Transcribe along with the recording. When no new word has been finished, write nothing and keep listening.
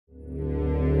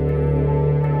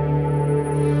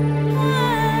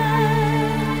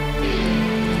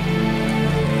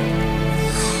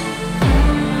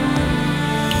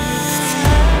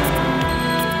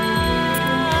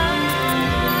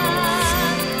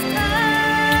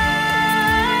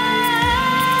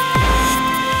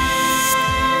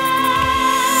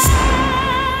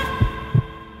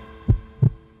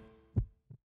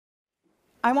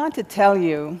I want to tell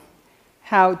you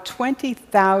how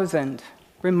 20,000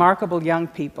 remarkable young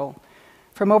people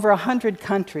from over 100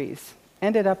 countries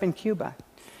ended up in Cuba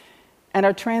and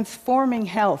are transforming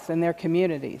health in their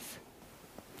communities.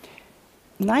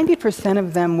 90%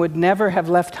 of them would never have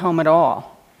left home at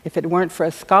all if it weren't for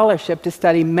a scholarship to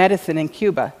study medicine in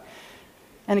Cuba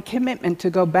and a commitment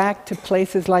to go back to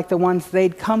places like the ones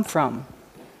they'd come from,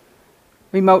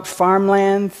 remote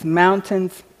farmlands,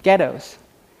 mountains, ghettos,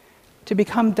 to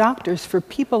become doctors for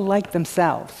people like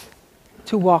themselves,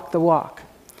 to walk the walk.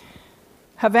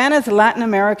 Havana's Latin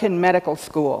American Medical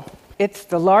School, it's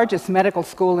the largest medical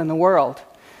school in the world,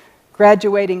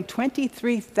 graduating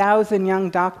 23,000 young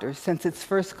doctors since its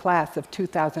first class of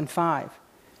 2005,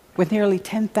 with nearly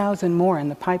 10,000 more in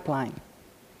the pipeline.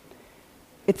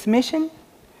 Its mission?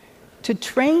 To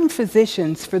train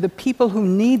physicians for the people who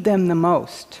need them the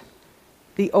most,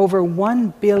 the over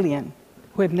 1 billion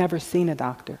who have never seen a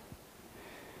doctor.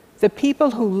 The people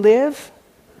who live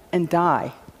and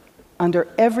die under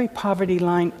every poverty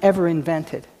line ever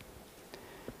invented.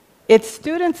 Its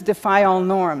students defy all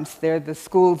norms. They're the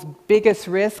school's biggest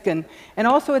risk and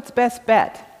also its best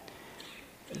bet.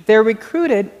 They're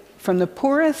recruited from the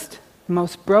poorest,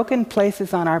 most broken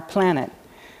places on our planet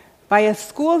by a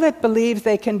school that believes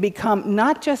they can become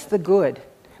not just the good,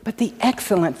 but the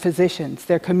excellent physicians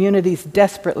their communities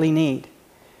desperately need.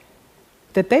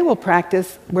 That they will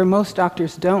practice where most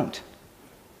doctors don't,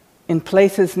 in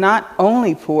places not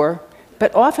only poor,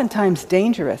 but oftentimes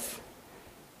dangerous,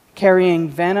 carrying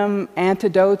venom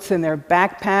antidotes in their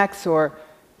backpacks or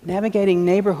navigating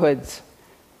neighborhoods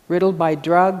riddled by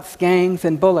drugs, gangs,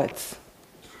 and bullets.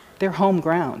 Their home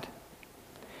ground.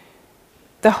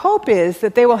 The hope is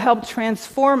that they will help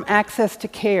transform access to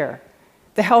care,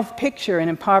 the health picture in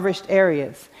impoverished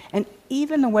areas, and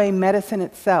even the way medicine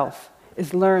itself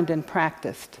is learned and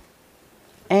practiced.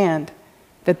 And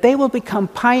that they will become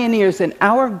pioneers in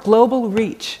our global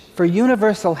reach for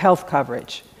universal health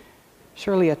coverage.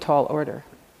 Surely a tall order.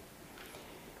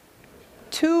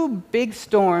 2 big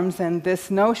storms and this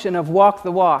notion of walk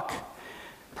the walk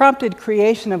prompted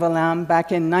creation of ALAM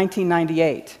back in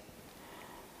 1998.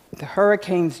 The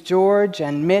hurricanes George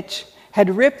and Mitch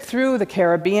had ripped through the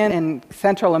Caribbean and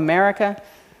Central America,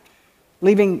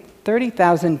 leaving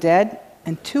 30,000 dead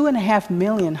and 2.5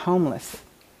 million homeless.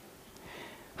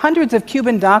 Hundreds of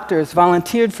Cuban doctors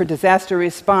volunteered for disaster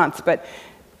response, but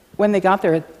when they got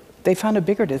there, they found a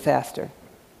bigger disaster.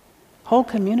 Whole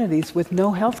communities with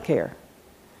no health care.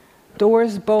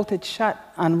 Doors bolted shut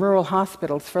on rural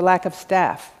hospitals for lack of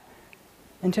staff,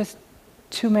 and just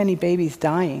too many babies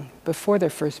dying before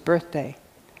their first birthday.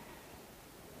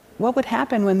 What would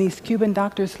happen when these Cuban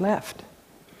doctors left?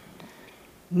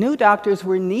 New doctors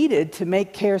were needed to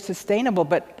make care sustainable,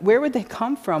 but where would they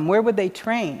come from? Where would they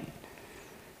train?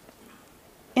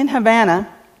 In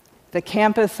Havana, the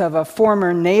campus of a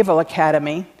former naval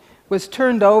academy was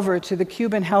turned over to the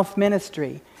Cuban Health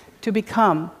Ministry to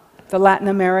become the Latin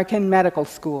American Medical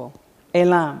School,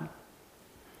 ELAM.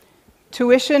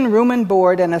 Tuition, room and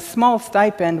board, and a small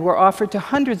stipend were offered to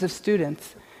hundreds of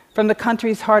students from the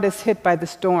countries hardest hit by the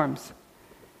storms.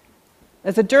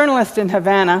 As a journalist in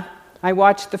Havana, I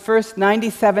watched the first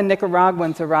 97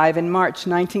 Nicaraguans arrive in March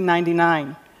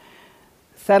 1999,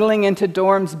 settling into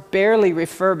dorms barely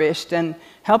refurbished and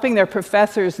helping their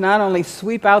professors not only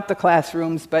sweep out the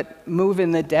classrooms, but move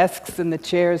in the desks and the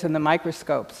chairs and the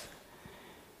microscopes.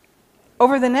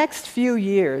 Over the next few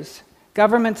years,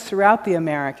 governments throughout the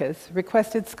Americas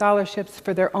requested scholarships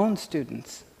for their own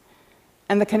students.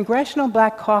 And the Congressional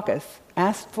Black Caucus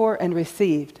asked for and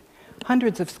received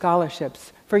hundreds of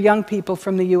scholarships for young people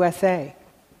from the USA.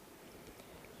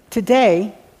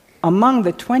 Today, among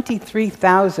the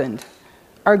 23,000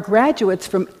 are graduates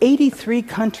from 83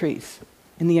 countries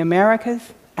in the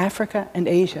Americas, Africa, and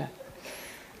Asia.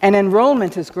 And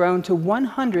enrollment has grown to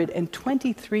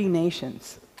 123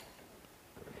 nations.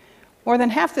 More than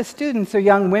half the students are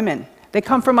young women. They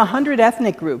come from 100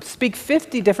 ethnic groups, speak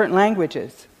 50 different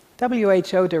languages.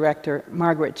 WHO Director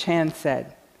Margaret Chan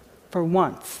said, "For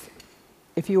once,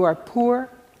 if you are poor,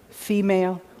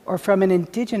 female, or from an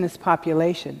indigenous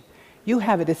population, you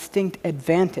have a distinct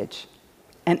advantage,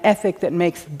 an ethic that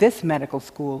makes this medical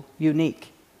school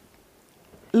unique."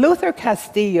 Luther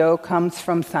Castillo comes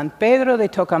from San Pedro de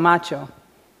Tocamacho,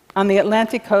 on the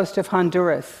Atlantic coast of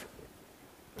Honduras.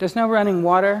 There's no running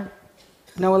water,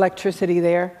 no electricity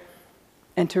there,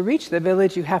 and to reach the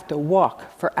village you have to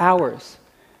walk for hours,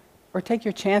 or take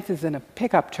your chances in a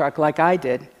pickup truck like I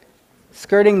did,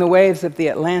 skirting the waves of the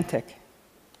Atlantic.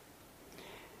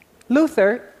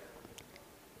 Luther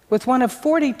was one of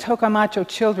 40 Tocamacho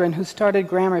children who started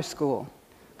grammar school,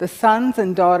 the sons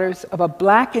and daughters of a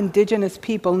black indigenous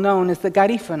people known as the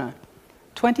Garifuna,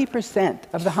 20%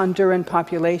 of the Honduran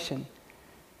population.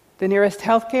 The nearest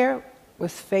healthcare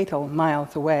was fatal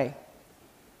miles away.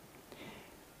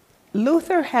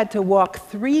 Luther had to walk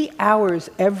 3 hours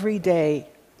every day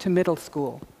to middle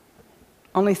school.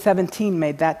 Only 17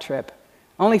 made that trip.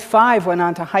 Only 5 went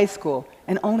on to high school,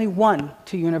 and only 1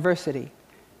 to university.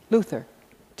 Luther,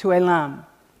 to Elam,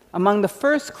 among the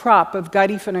first crop of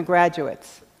Garifuna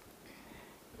graduates.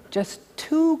 Just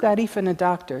 2 Garifuna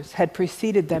doctors had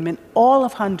preceded them in all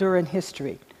of Honduran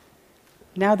history.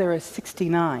 Now there are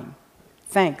 69,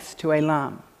 thanks to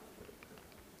Elam.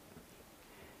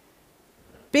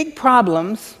 Big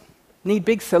problems need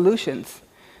big solutions,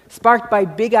 sparked by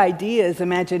big ideas,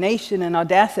 imagination, and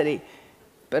audacity,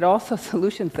 but also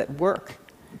solutions that work.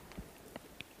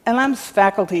 Elam's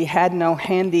faculty had no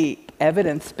handy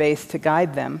evidence base to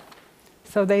guide them,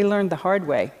 so they learned the hard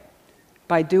way,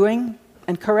 by doing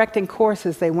and correcting course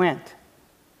as they went.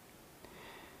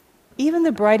 Even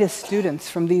the brightest students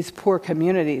from these poor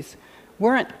communities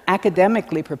weren't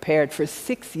academically prepared for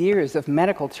 6 years of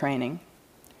medical training,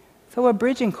 so a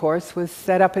bridging course was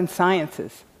set up in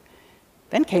sciences.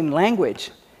 Then came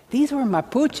language. These were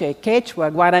Mapuche,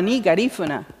 Quechua, Guarani,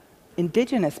 Garifuna,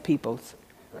 indigenous peoples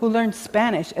who learned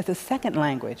Spanish as a second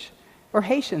language, or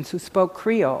Haitians who spoke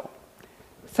Creole.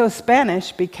 So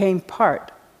Spanish became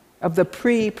part of the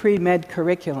pre-med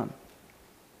curriculum.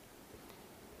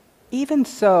 Even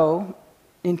so,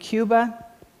 in Cuba,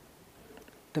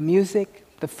 the music,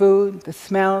 the food, the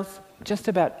smells, just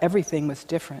about everything was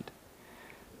different.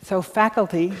 So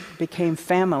faculty became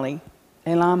family,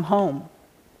 Elam home.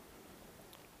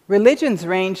 Religions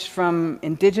ranged from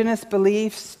indigenous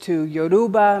beliefs to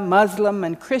Yoruba, Muslim,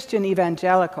 and Christian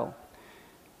evangelical.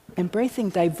 Embracing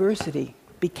diversity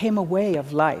became a way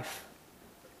of life.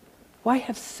 Why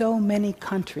have so many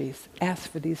countries asked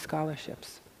for these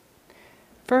scholarships?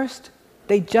 First,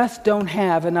 they just don't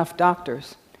have enough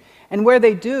doctors. And where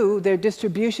they do, their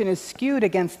distribution is skewed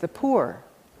against the poor.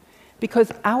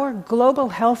 Because our global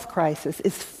health crisis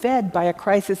is fed by a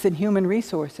crisis in human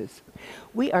resources.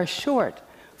 We are short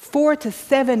 4 to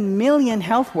 7 million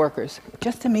health workers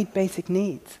just to meet basic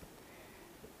needs.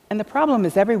 And the problem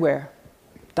is everywhere.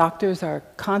 Doctors are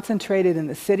concentrated in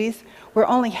the cities where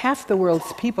only half the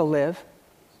world's people live,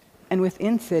 and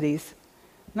within cities,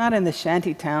 not in the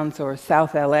shanty towns or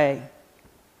South LA.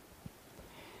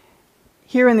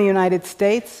 Here in the United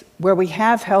States, where we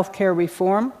have healthcare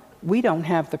reform, we don't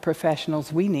have the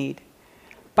professionals we need.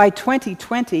 By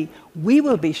 2020, we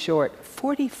will be short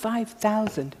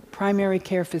 45,000 primary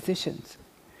care physicians.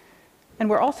 And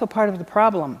we're also part of the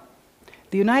problem.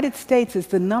 The United States is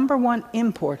the #1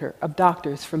 importer of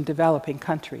doctors from developing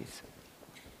countries.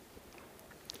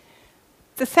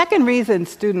 The second reason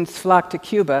students flock to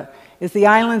Cuba is the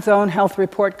island's own health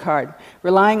report card,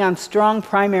 relying on strong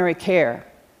primary care.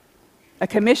 A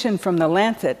commission from The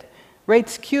Lancet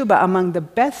rates Cuba among the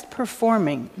best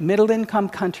performing middle-income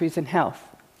countries in health.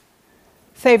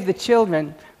 Save the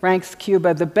Children ranks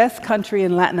Cuba the best country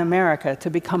in Latin America to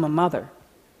become a mother.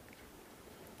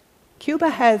 Cuba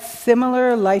has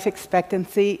similar life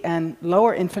expectancy and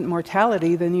lower infant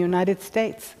mortality than the United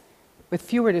States, with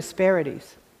fewer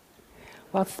disparities,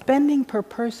 while spending per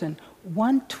person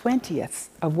 1/20th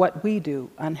of what we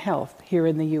do on health here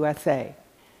in the USA.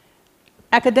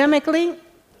 Academically,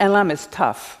 Elam is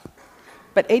tough,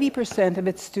 but 80% of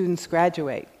its students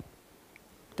graduate.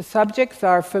 The subjects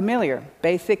are familiar,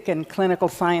 basic and clinical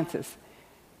sciences,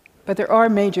 but there are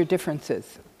major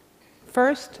differences.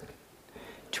 First,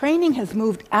 training has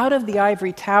moved out of the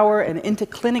ivory tower and into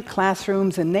clinic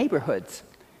classrooms and neighborhoods,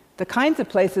 the kinds of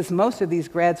places most of these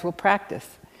grads will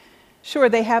practice. Sure,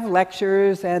 they have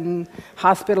lectures and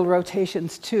hospital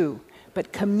rotations too,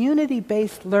 but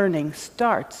community-based learning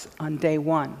starts on day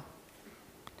 1.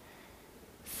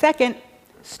 Second,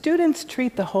 students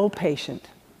treat the whole patient,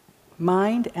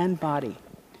 mind and body,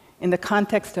 in the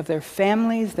context of their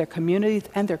families, their communities,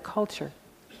 and their culture.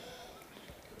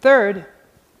 Third,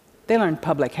 they learn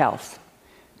public health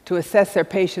to assess their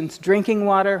patients' drinking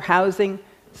water, housing,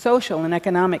 social and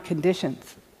economic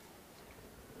conditions.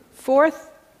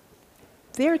 Fourth,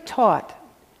 they're taught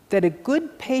that a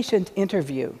good patient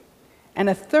interview and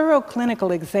a thorough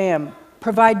clinical exam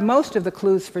provide most of the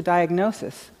clues for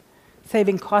diagnosis,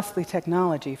 saving costly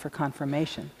technology for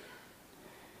confirmation.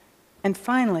 And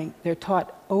finally, they're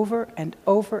taught over and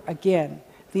over again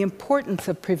the importance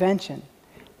of prevention,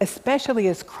 especially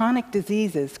as chronic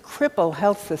diseases cripple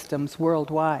health systems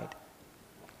worldwide.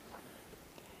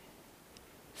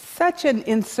 Such an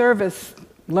in-service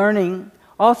learning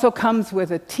also comes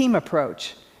with a team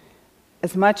approach.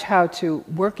 as much how to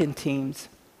work in teams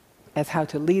as how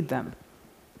to lead them,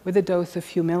 with a dose of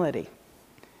humility.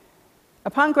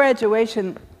 Upon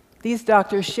graduation, these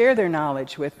doctors share their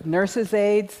knowledge with nurses'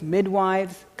 aides,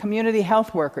 midwives, community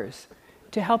health workers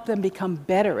to help them become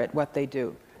better at what they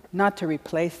do, not to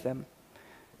replace them,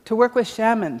 to work with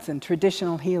shamans and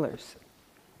traditional healers.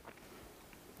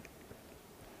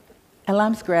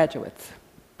 Elam's graduates,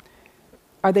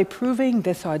 are they proving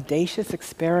this audacious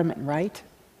experiment right?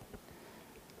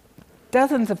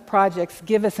 Dozens of projects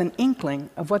give us an inkling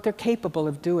of what they're capable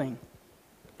of doing.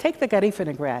 Take the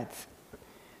Garifuna grads.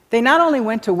 They not only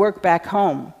went to work back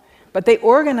home, but they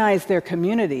organized their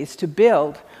communities to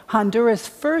build Honduras'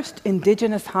 first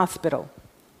indigenous hospital.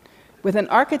 With an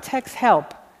architect's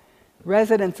help,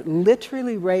 residents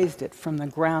literally raised it from the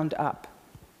ground up.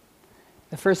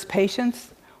 The first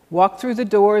patients walked through the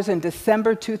doors in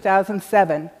December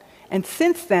 2007, and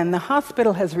since then, the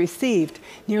hospital has received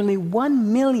nearly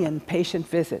 1 million patient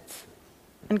visits.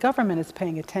 And government is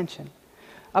paying attention,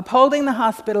 upholding the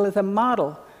hospital as a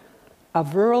model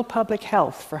of rural public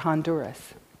health for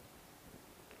Honduras.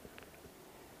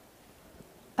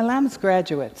 Elam's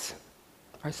graduates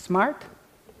are smart,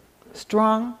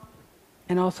 strong,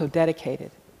 and also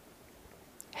dedicated.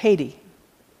 Haiti,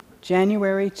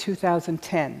 January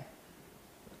 2010.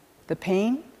 The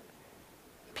pain?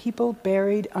 People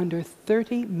buried under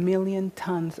 30 million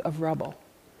tons of rubble.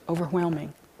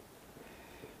 Overwhelming.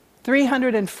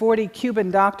 340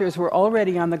 Cuban doctors were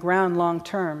already on the ground long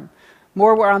term.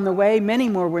 More were on the way, many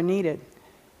more were needed.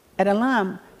 At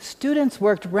Elam, students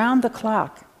worked round the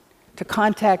clock to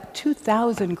contact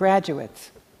 2,000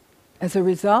 graduates. As a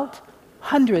result,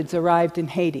 hundreds arrived in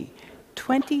Haiti,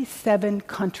 27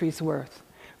 countries worth,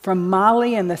 from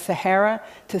Mali and the Sahara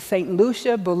to St.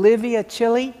 Lucia, Bolivia,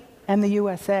 Chile, and the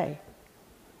USA.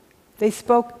 They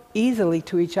spoke easily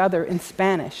to each other in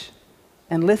Spanish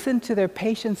and listened to their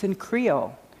patients in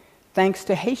Creole, thanks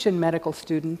to Haitian medical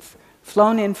students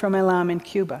flown in from Elam in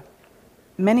Cuba.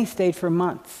 Many stayed for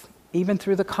months, even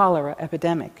through the cholera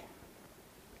epidemic.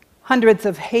 Hundreds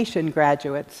of Haitian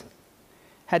graduates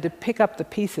had to pick up the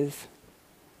pieces,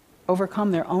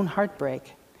 overcome their own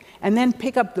heartbreak, and then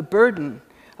pick up the burden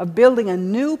of building a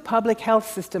new public health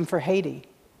system for Haiti.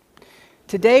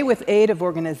 Today, with aid of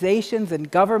organizations and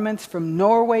governments from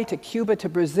Norway to Cuba to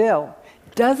Brazil,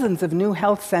 dozens of new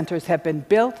health centers have been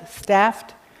built,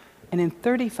 staffed, and in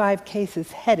 35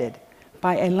 cases headed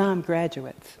by Elam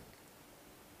graduates.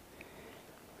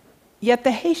 Yet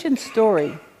the Haitian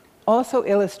story also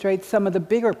illustrates some of the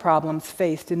bigger problems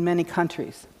faced in many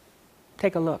countries.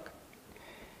 Take a look.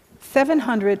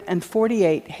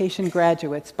 748 Haitian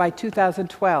graduates by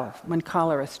 2012 when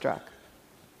cholera struck.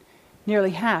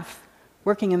 Nearly half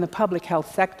working in the public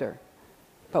health sector,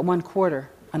 but 1/4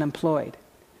 unemployed.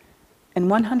 And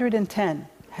 110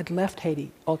 had left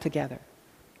Haiti altogether.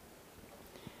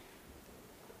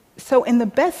 So in the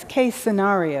best case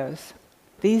scenarios,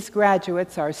 these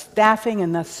graduates are staffing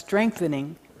and thus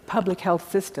strengthening public health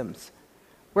systems,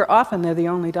 where often they're the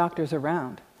only doctors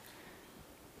around.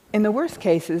 In the worst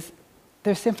cases,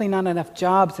 there's simply not enough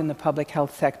jobs in the public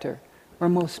health sector, where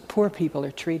most poor people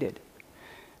are treated.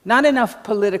 Not enough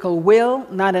political will,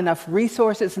 not enough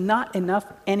resources, not enough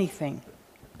anything.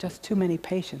 Just too many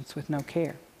patients with no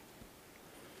care.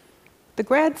 The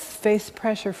grads face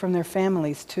pressure from their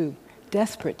families too,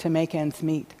 desperate to make ends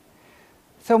meet.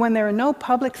 So when there are no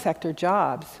public sector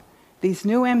jobs, these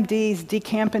new MDs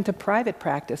decamp into private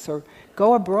practice or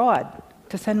go abroad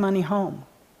to send money home.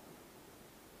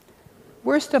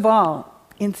 Worst of all,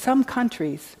 in some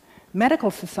countries,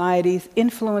 medical societies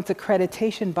influence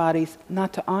accreditation bodies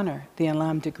not to honor the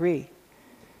Elam degree.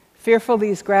 Fearful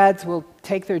these grads will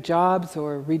take their jobs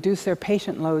or reduce their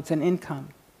patient loads and income.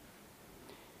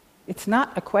 It's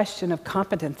not a question of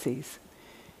competencies.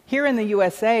 Here in the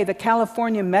USA, the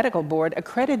California Medical Board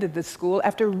accredited the school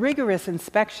after rigorous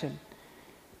inspection,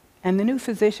 and the new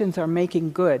physicians are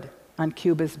making good on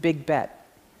Cuba's big bet,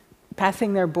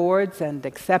 passing their boards and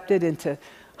accepted into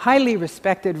highly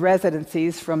respected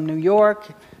residencies from New York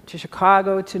to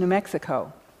Chicago to New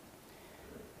Mexico.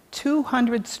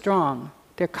 200 strong,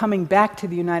 they're coming back to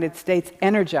the United States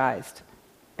energized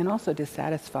and also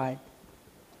dissatisfied.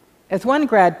 As one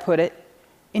grad put it,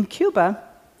 in Cuba,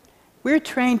 we're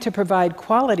trained to provide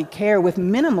quality care with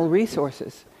minimal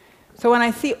resources. So when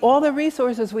I see all the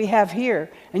resources we have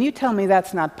here, and you tell me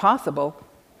that's not possible,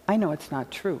 I know it's not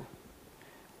true.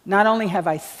 Not only have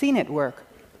I seen it work,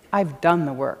 I've done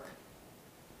the work.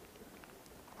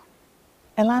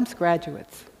 Elam's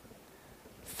graduates,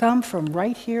 some from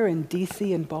right here in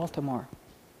DC and Baltimore,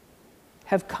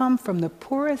 have come from the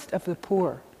poorest of the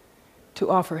poor to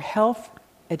offer health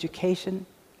education,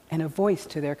 and a voice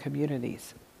to their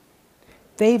communities.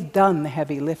 They've done the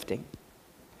heavy lifting.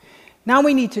 Now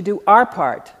we need to do our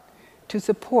part to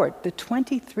support the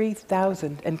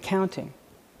 23,000 and counting,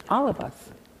 all of us,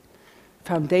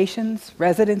 foundations,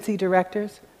 residency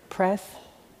directors, press,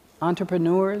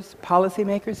 entrepreneurs,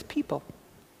 policymakers, people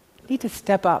need to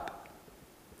step up.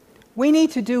 We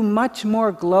need to do much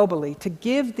more globally to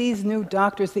give these new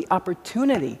doctors the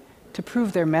opportunity to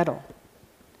prove their mettle.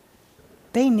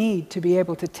 They need to be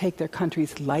able to take their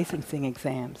country's licensing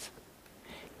exams.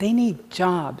 They need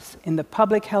jobs in the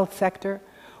public health sector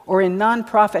or in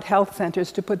nonprofit health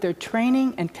centers to put their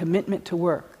training and commitment to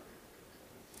work.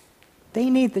 They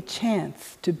need the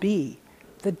chance to be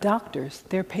the doctors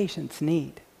their patients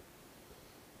need.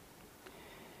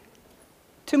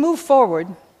 To move forward,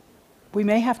 we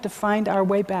may have to find our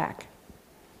way back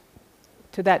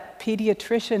to that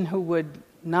pediatrician who would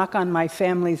knock on my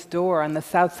family's door on the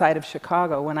south side of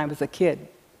Chicago when I was a kid,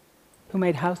 who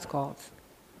made house calls,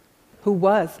 who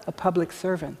was a public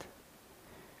servant.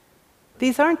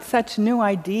 These aren't such new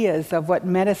ideas of what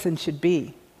medicine should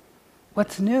be.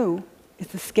 What's new is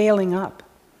the scaling up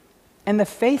and the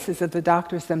faces of the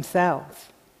doctors themselves.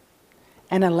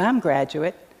 An LM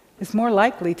graduate is more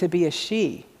likely to be a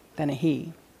she than a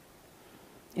he.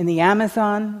 In the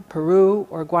Amazon, Peru,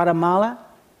 or Guatemala,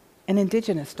 an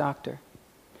indigenous doctor.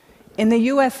 In the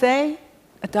USA,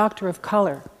 a doctor of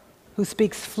color who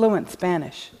speaks fluent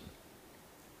Spanish.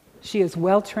 She is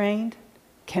well-trained,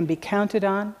 can be counted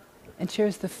on, and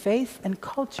shares the faith and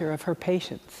culture of her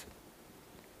patients.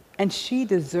 And she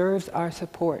deserves our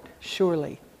support,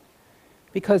 surely,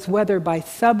 because whether by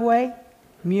subway,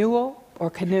 mule, or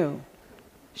canoe,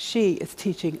 she is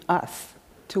teaching us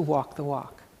to walk the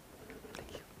walk.